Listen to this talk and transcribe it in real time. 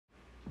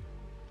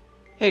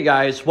Hey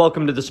guys,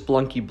 welcome to the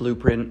Spelunky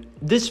Blueprint.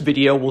 This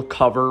video will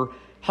cover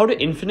how to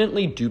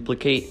infinitely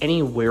duplicate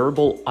any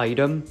wearable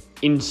item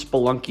in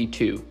Spelunky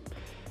 2.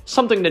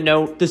 Something to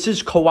note, this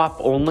is co-op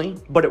only,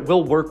 but it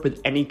will work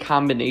with any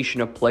combination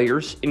of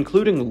players,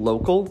 including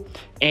local,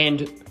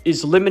 and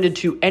is limited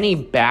to any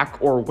back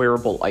or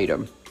wearable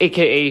item,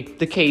 aka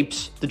the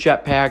capes, the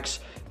jetpacks.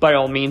 By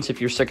all means,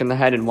 if you're sick in the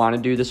head and want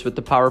to do this with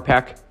the power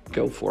pack,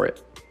 go for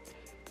it.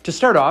 To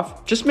start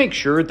off, just make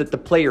sure that the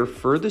player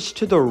furthest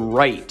to the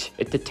right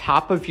at the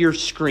top of your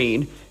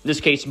screen, in this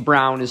case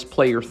brown is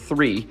player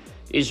 3,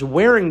 is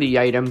wearing the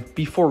item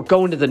before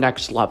going to the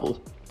next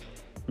level.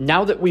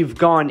 Now that we've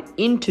gone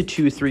into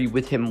 2-3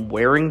 with him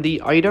wearing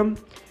the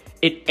item,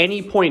 at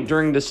any point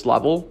during this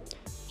level,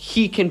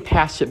 he can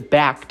pass it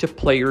back to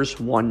players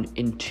 1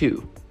 and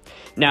 2.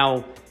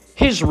 Now,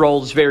 his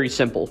role is very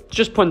simple.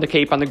 Just putting the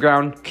cape on the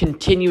ground,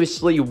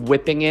 continuously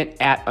whipping it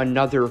at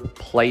another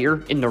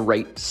player in the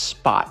right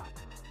spot.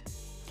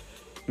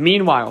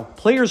 Meanwhile,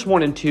 players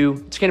 1 and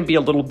 2, it's going to be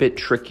a little bit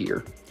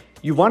trickier.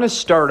 You want to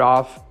start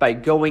off by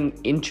going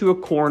into a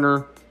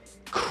corner,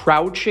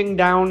 crouching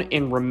down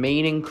and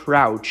remaining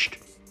crouched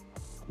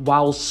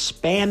while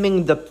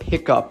spamming the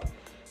pickup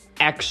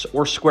X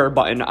or square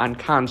button on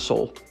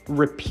console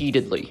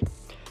repeatedly.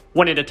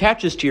 When it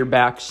attaches to your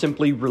back,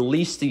 simply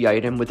release the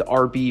item with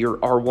RB or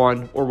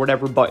R1 or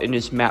whatever button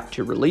is mapped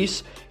to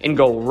release and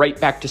go right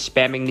back to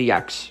spamming the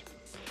X.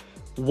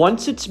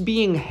 Once it's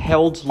being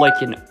held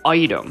like an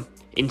item,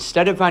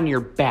 instead of on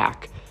your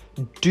back,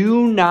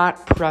 do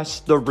not press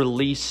the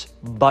release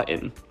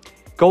button.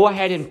 Go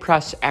ahead and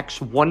press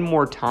X one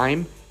more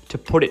time to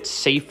put it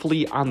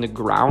safely on the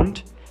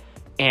ground,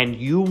 and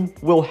you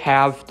will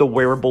have the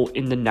wearable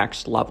in the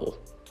next level.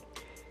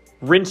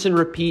 Rinse and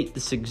repeat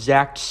this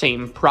exact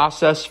same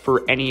process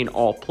for any and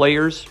all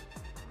players.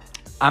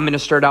 I'm going to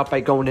start out by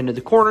going into the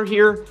corner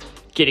here,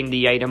 getting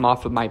the item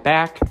off of my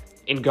back,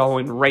 and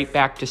going right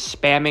back to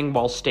spamming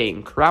while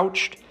staying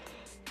crouched,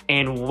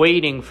 and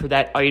waiting for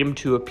that item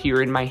to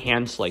appear in my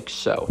hands like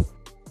so.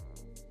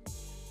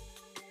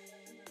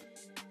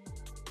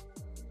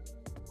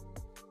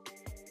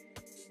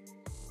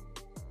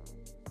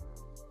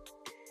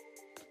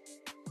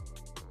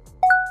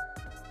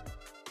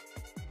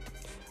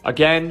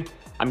 Again,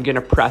 I'm going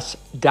to press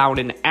down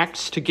an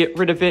X to get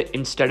rid of it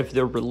instead of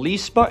the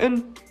release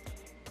button.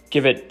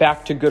 Give it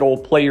back to good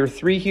old player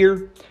 3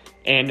 here.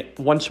 And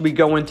once we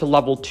go into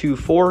level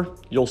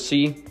 2-4, you'll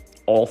see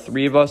all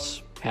 3 of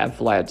us have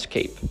Vlad's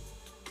cape.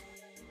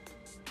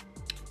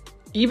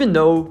 Even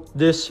though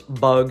this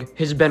bug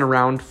has been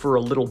around for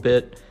a little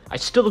bit, I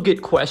still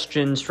get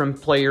questions from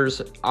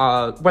players,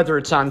 whether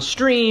it's on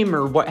stream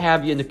or what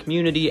have you in the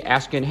community,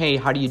 asking, hey,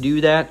 how do you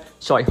do that?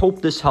 So I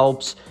hope this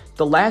helps.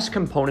 The last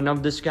component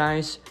of this,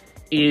 guys,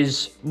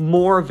 is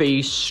more of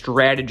a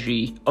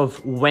strategy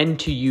of when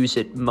to use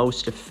it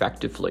most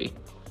effectively.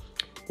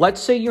 Let's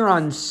say you're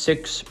on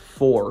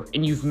 6-4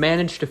 and you've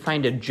managed to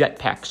find a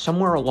jetpack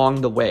somewhere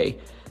along the way.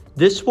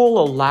 This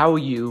will allow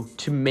you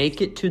to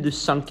make it to the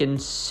sunken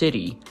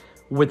city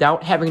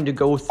without having to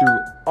go through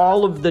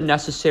all of the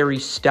necessary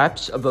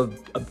steps of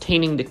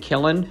obtaining the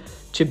killing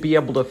to be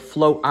able to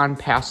float on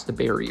past the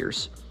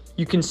barriers.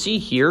 You can see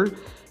here,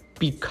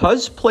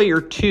 because player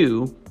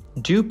 2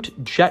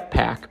 duped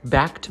jetpack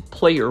back to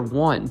player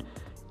 1,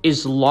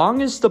 as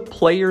long as the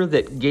player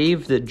that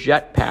gave the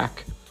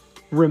jetpack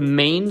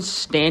remains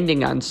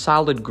standing on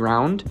solid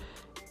ground,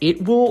 it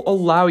will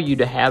allow you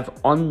to have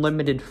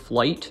unlimited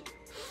flight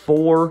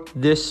for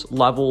this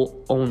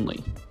level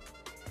only.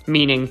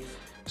 Meaning,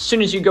 as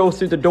soon as you go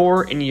through the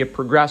door and you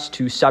progress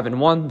to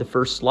 7-1, the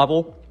first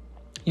level,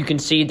 you can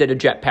see that a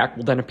jetpack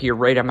will then appear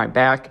right on my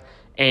back,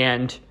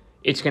 and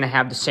it's going to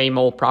have the same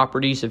old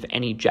properties of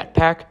any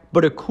jetpack,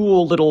 but a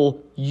cool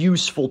little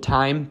useful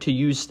time to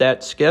use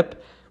that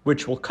skip,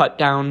 which will cut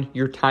down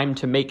your time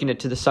to making it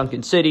to the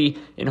sunken city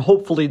and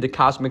hopefully the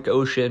cosmic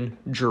ocean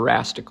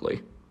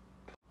drastically.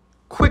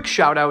 Quick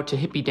shout out to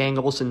Hippie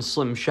Dangles and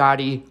Slim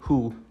Shoddy,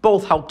 who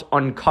both helped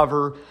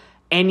uncover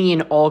any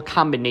and all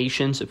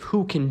combinations of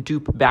who can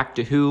dupe back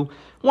to who.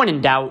 When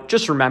in doubt,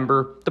 just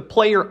remember, the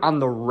player on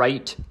the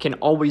right can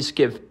always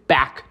give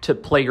back to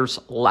players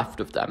left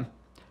of them.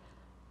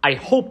 I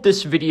hope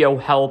this video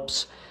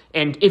helps,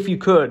 and if you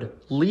could,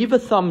 leave a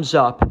thumbs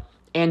up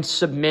and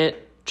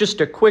submit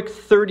just a quick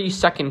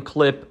 30-second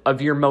clip of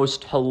your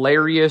most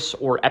hilarious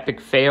or epic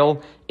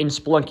fail in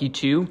Spelunky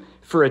 2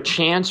 for a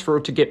chance for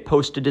it to get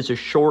posted as a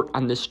short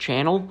on this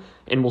channel,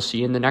 and we'll see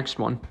you in the next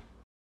one.